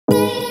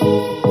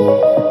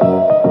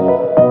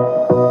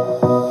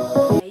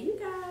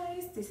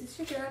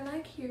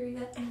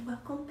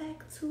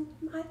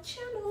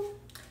channel.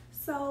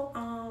 So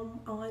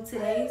on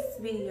today's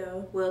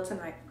video, well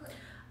tonight,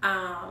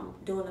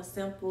 doing a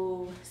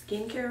simple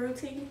skincare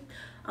routine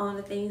on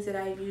the things that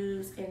I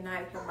use at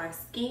night for my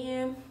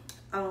skin.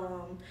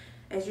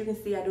 As you can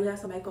see, I do have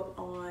some makeup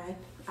on.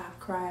 I've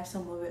cried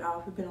some of it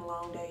off. It's been a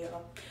long day,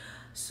 y'all.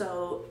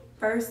 So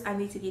first I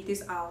need to get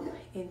this off,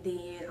 and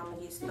then I'm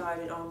gonna get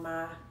started on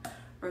my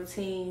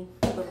routine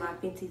for my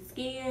Fenty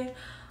skin.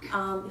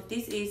 If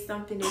this is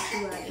something that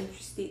you are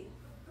interested,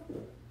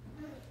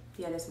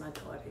 yeah, that's my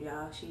daughter,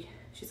 y'all.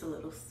 She's a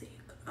little sick.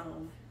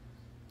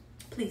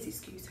 Please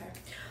excuse her.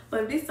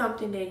 But if this is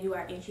something that you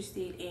are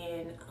interested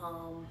in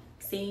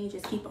seeing,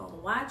 just keep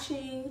on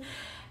watching,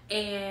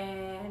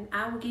 and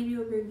I will give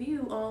you a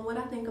review on what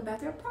I think about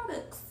their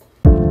products.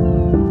 I'm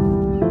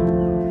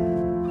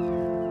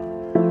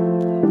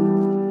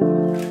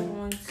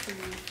going to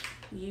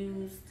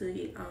use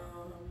the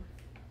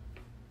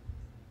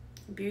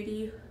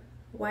beauty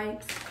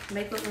wipes,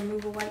 makeup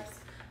removal wipes,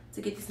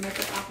 to get this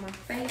makeup off my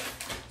face.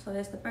 So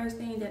that's the first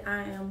thing that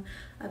I am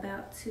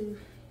about to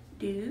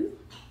do.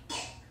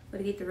 But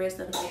to get the rest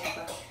of the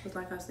makeup off, because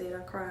like I said, I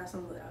cried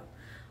some of it out.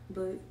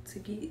 But to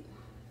get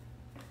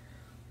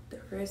the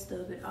rest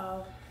of it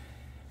off,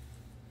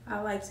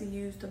 I like to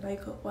use the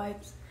makeup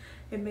wipes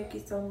and make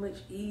it so much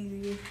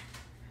easier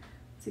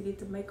to get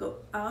the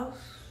makeup off.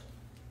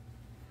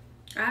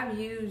 I've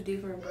used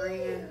different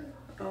brand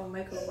of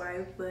makeup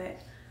wipes, but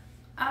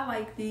I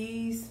like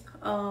these.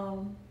 I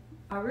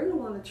really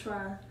want to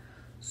try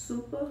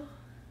Super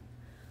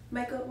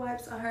makeup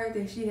wipes. I heard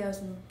that she has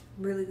some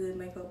really good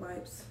makeup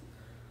wipes,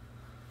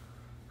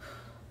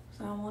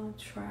 so I want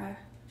to try.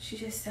 She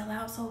just sell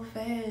out so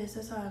fast.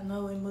 That's how I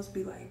know it must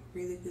be like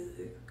really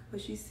good.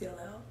 But she sell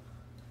out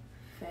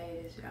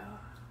fast, y'all.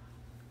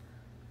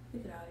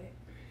 Look at all that.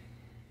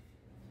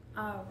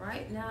 All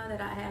right, now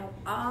that I have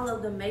all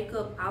of the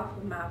makeup off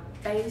of my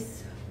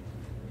face,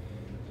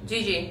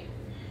 Gigi.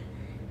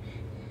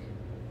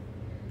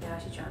 Now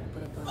she's trying to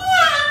put up on.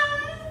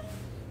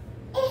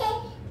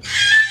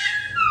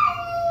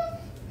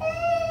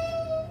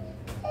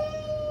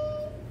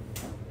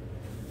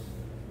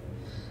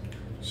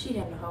 She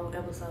had the whole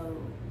episode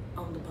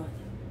on the bunny.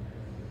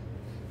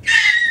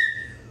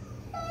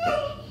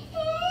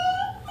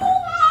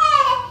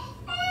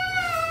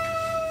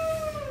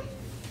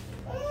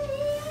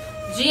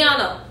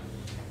 Gianna,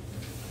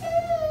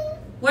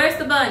 where's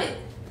the bunny?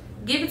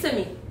 Give it to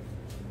me.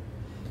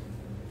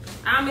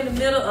 I'm in the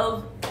middle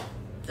of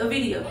a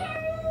video.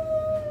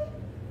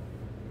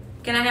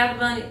 Can I have the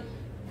bunny?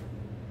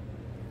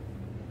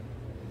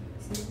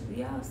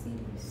 Y'all see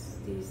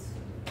this?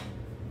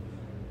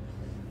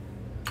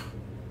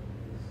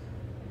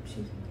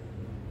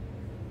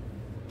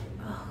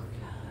 Oh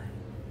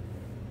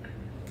God.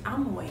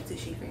 I'm gonna wait till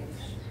she finish.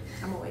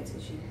 I'm gonna wait till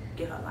she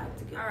get her life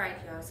together. All right,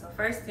 y'all. So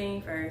first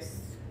thing first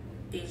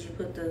is you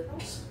put the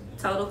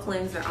total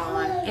cleanser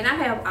on, and I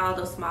have all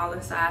the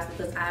smaller size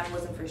because I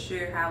wasn't for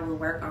sure how it would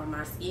work on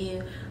my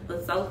skin,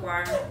 but so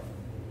far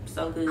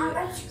so good.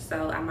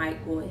 So I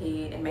might go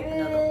ahead and make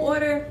another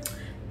order,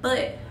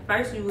 but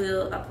first you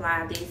will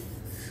apply this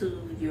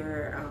to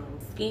your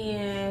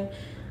skin,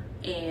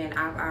 and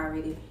I've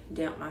already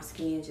damped my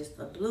skin just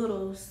a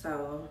little,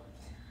 so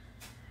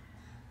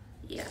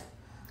yeah,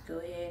 go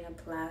ahead and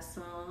apply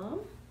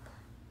some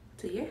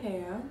to your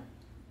hair.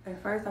 And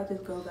first I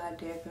just go by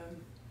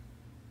dabbing,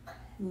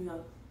 you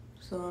know,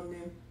 some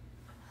in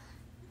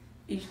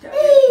each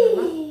direction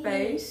of my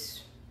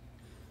face,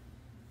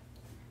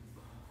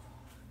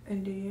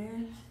 and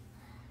then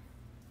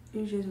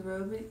you just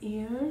rub it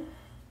in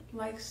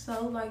like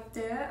so, like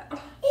that.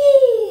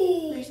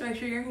 Please make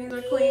sure your hands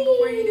are clean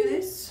before you do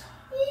this.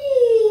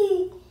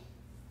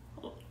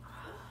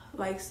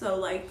 Like so,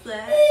 like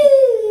that.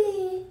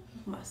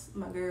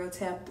 My girl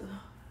tapped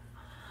her.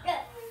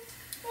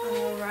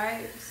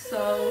 Alright,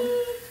 so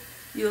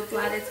you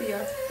apply that to your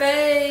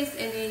face,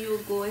 and then you'll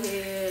go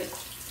ahead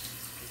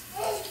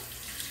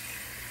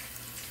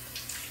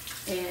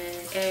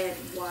and add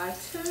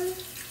water.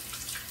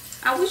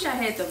 I wish I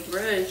had the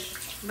brush,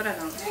 but I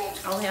don't.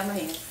 I only have my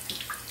hands.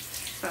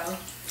 So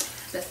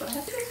that's what I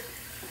have to do.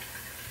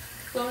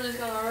 So I'm just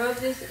gonna rub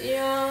this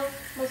in,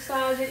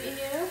 massage it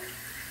in.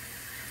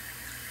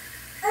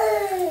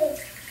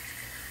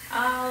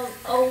 All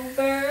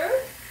over.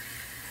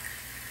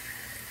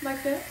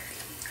 Like that.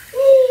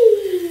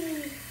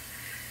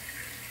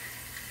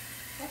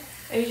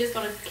 And you're just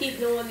gonna keep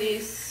doing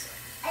this.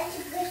 I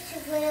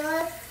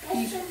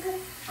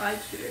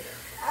should.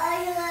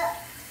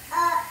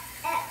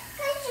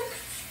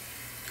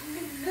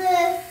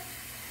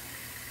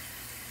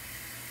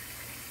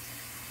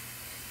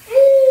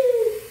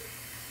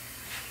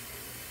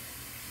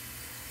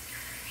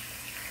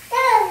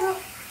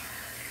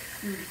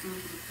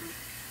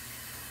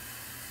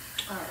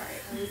 All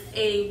right, I was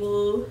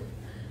able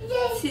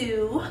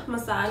to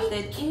massage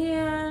that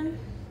in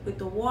with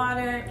the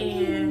water,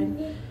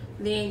 and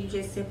then you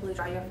just simply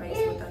dry your face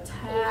with a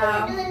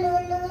towel.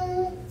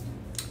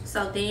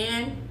 So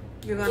then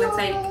you're gonna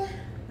take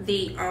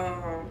the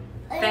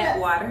fat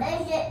water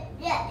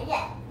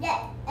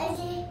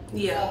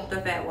Yeah,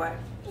 the fat wipe.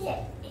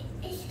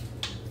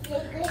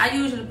 I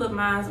usually put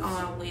mine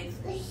on with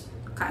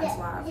cotton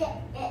swab.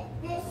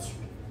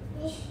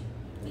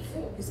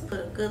 Just put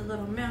a good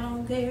little amount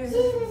on there.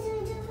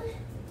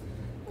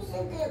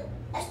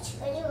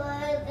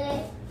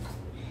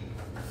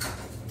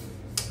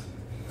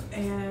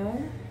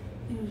 And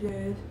you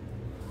just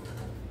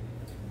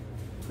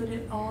put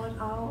it on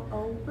all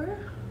over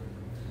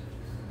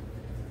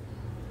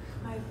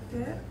like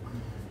that.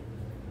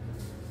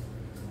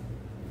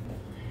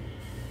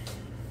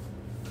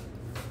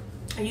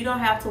 And you don't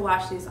have to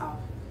wash this off.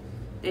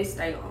 They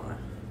stay on.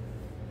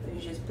 So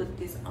you just put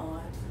this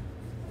on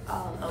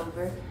all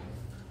over.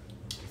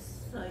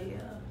 So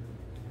yeah.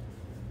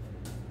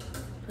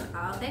 Put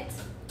all that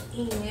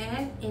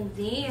in. And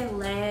then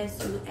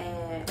last you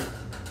add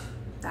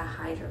the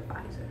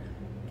hydrofizer.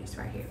 This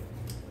right here.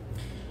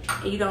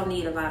 And you don't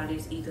need a lot of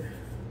this either.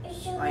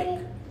 Like,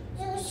 it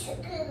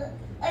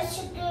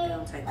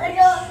don't take much.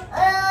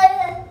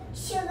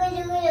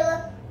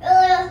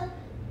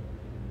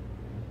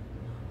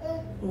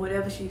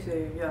 Whatever she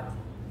said, yeah.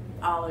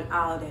 All of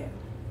that.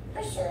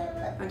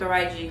 Like the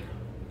right G.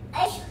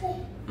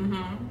 Mm-hmm.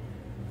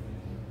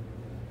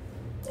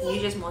 And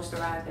you just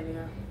moisturize it,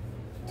 yeah.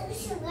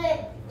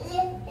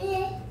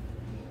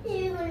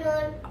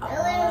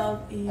 All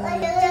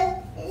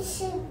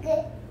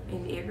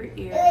in every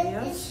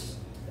area.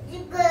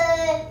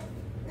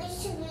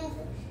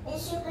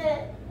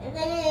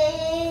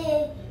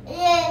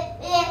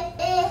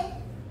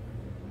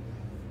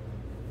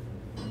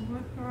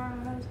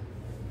 Moisturize.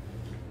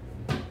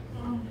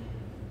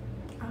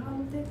 All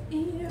of that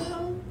in.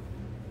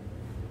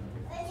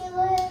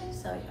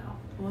 So y'all,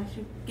 once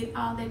you get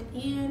all that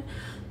in,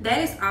 that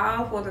is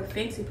all for the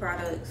Fenty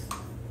products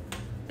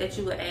that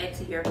you would add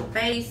to your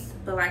face.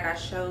 But like I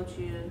showed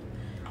you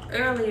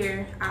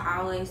earlier, I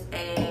always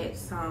add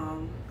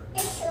some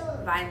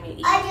vitamin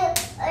E. Yeah,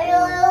 I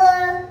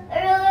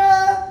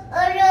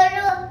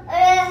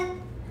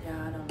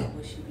don't know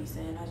what she be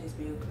saying. I just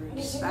be agreeing.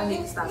 I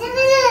need to stop agreeing.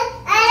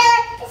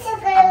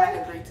 I might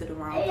agree to the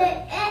wrong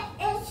thing.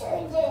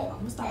 I'm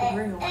gonna stop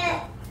agreeing with her.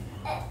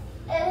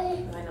 I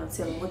ain't no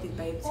telling what this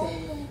baby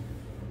telling me.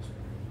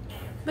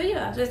 But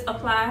yeah, just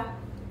apply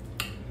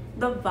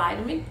the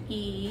vitamin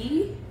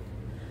E.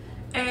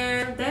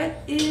 And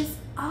that is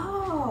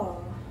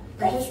all.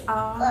 That is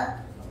all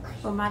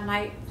for my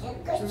night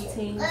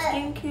routine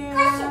skincare.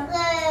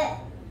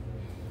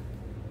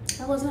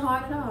 That wasn't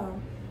hard at all.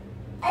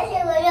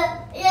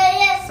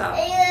 So,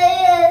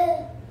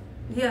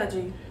 yeah,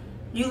 G.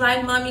 You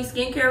like mommy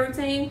skincare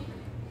routine?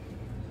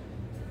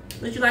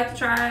 Would you like to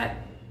try it?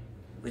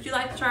 Would you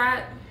like to try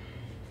it?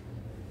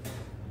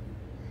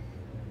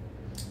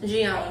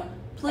 Gianna,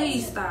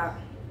 please stop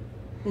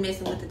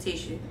messing with the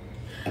tissue.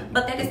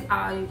 But that is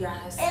all, you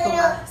guys, for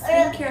my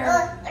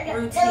skincare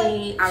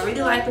routine. I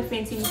really like the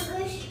Fenty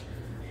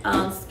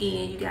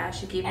skin. You guys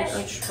should give it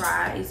a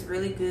try. It's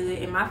really good,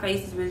 and my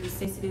face is really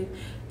sensitive,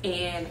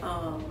 and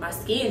my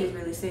skin is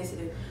really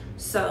sensitive.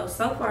 So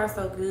far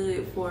so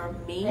good for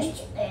me,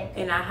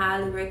 and I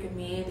highly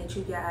recommend that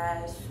you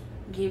guys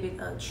give it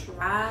a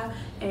try.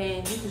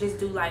 And you can just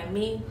do like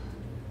me,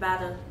 buy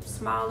the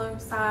smaller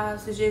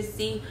size to just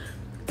see,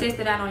 test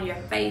it out on your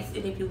face,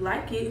 and if you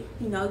like it,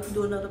 you know, you can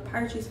do another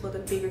purchase for the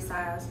bigger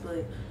size.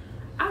 But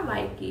I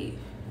like it,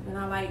 and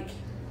I like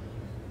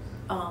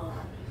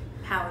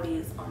how it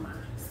is on my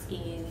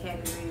skin,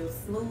 having it real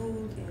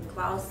smooth and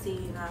glossy,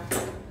 and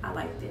I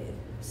like that.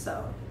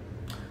 So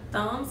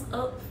thumbs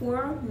up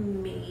for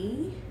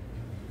me,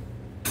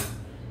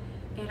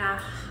 and I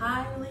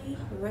highly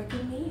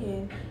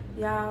recommend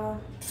y'all.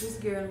 This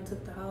girl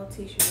took the whole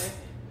t-shirt.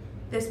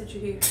 That's what you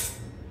hear.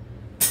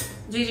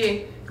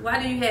 Gigi, why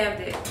do you have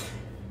that?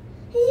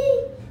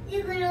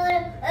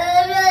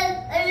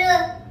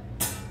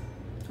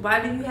 Why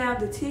do you have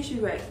the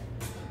tissue right?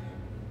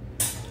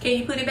 Can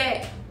you put it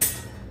back?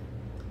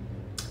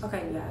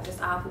 Okay, you guys,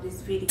 that's all for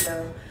this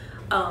video.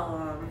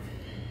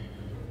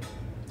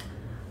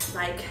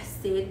 Like I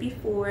said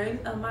before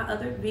in my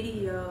other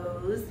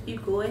videos, you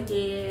go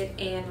ahead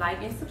and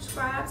like and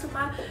subscribe to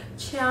my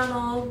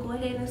channel. Go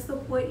ahead and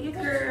support your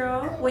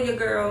girl, well, your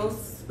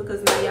girls,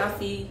 because now y'all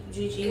see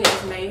Gigi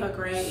has made her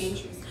grand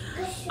entrance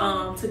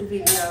to the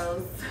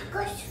videos.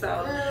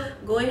 So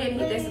go ahead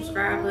and hit that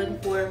subscribe button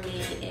for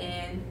me,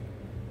 and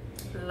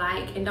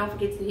like, and don't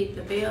forget to hit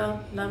the bell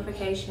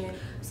notification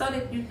so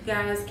that you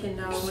guys can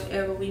know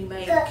whenever we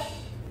make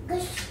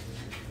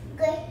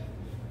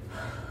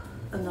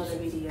another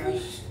video.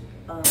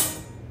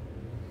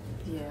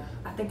 Yeah,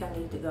 I think I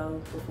need to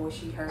go before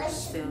she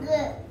hurts herself.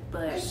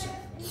 But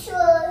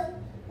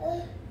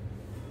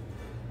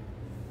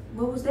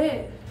what was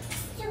that?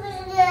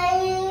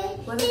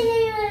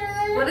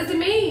 What does it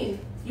mean?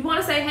 You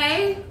want to say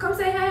hey? Come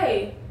say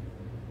hey.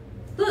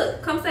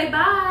 Look, come say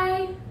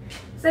bye.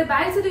 Say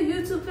bye to the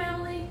YouTube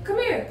family. Come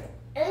here.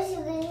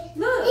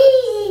 Look.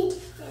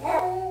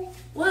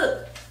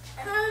 Look.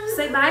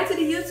 Say bye to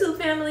the YouTube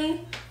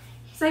family.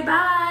 Say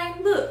bye.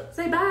 Look.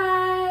 Say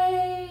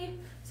bye.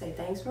 Say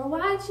thanks for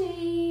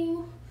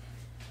watching.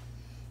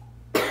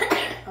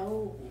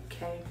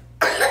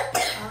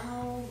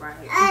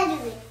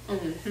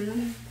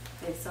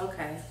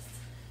 okay.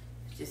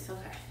 It's just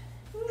okay.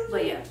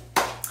 But yeah.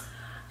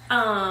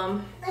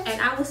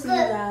 And I will see you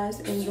guys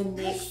in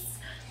the next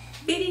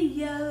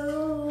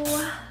video.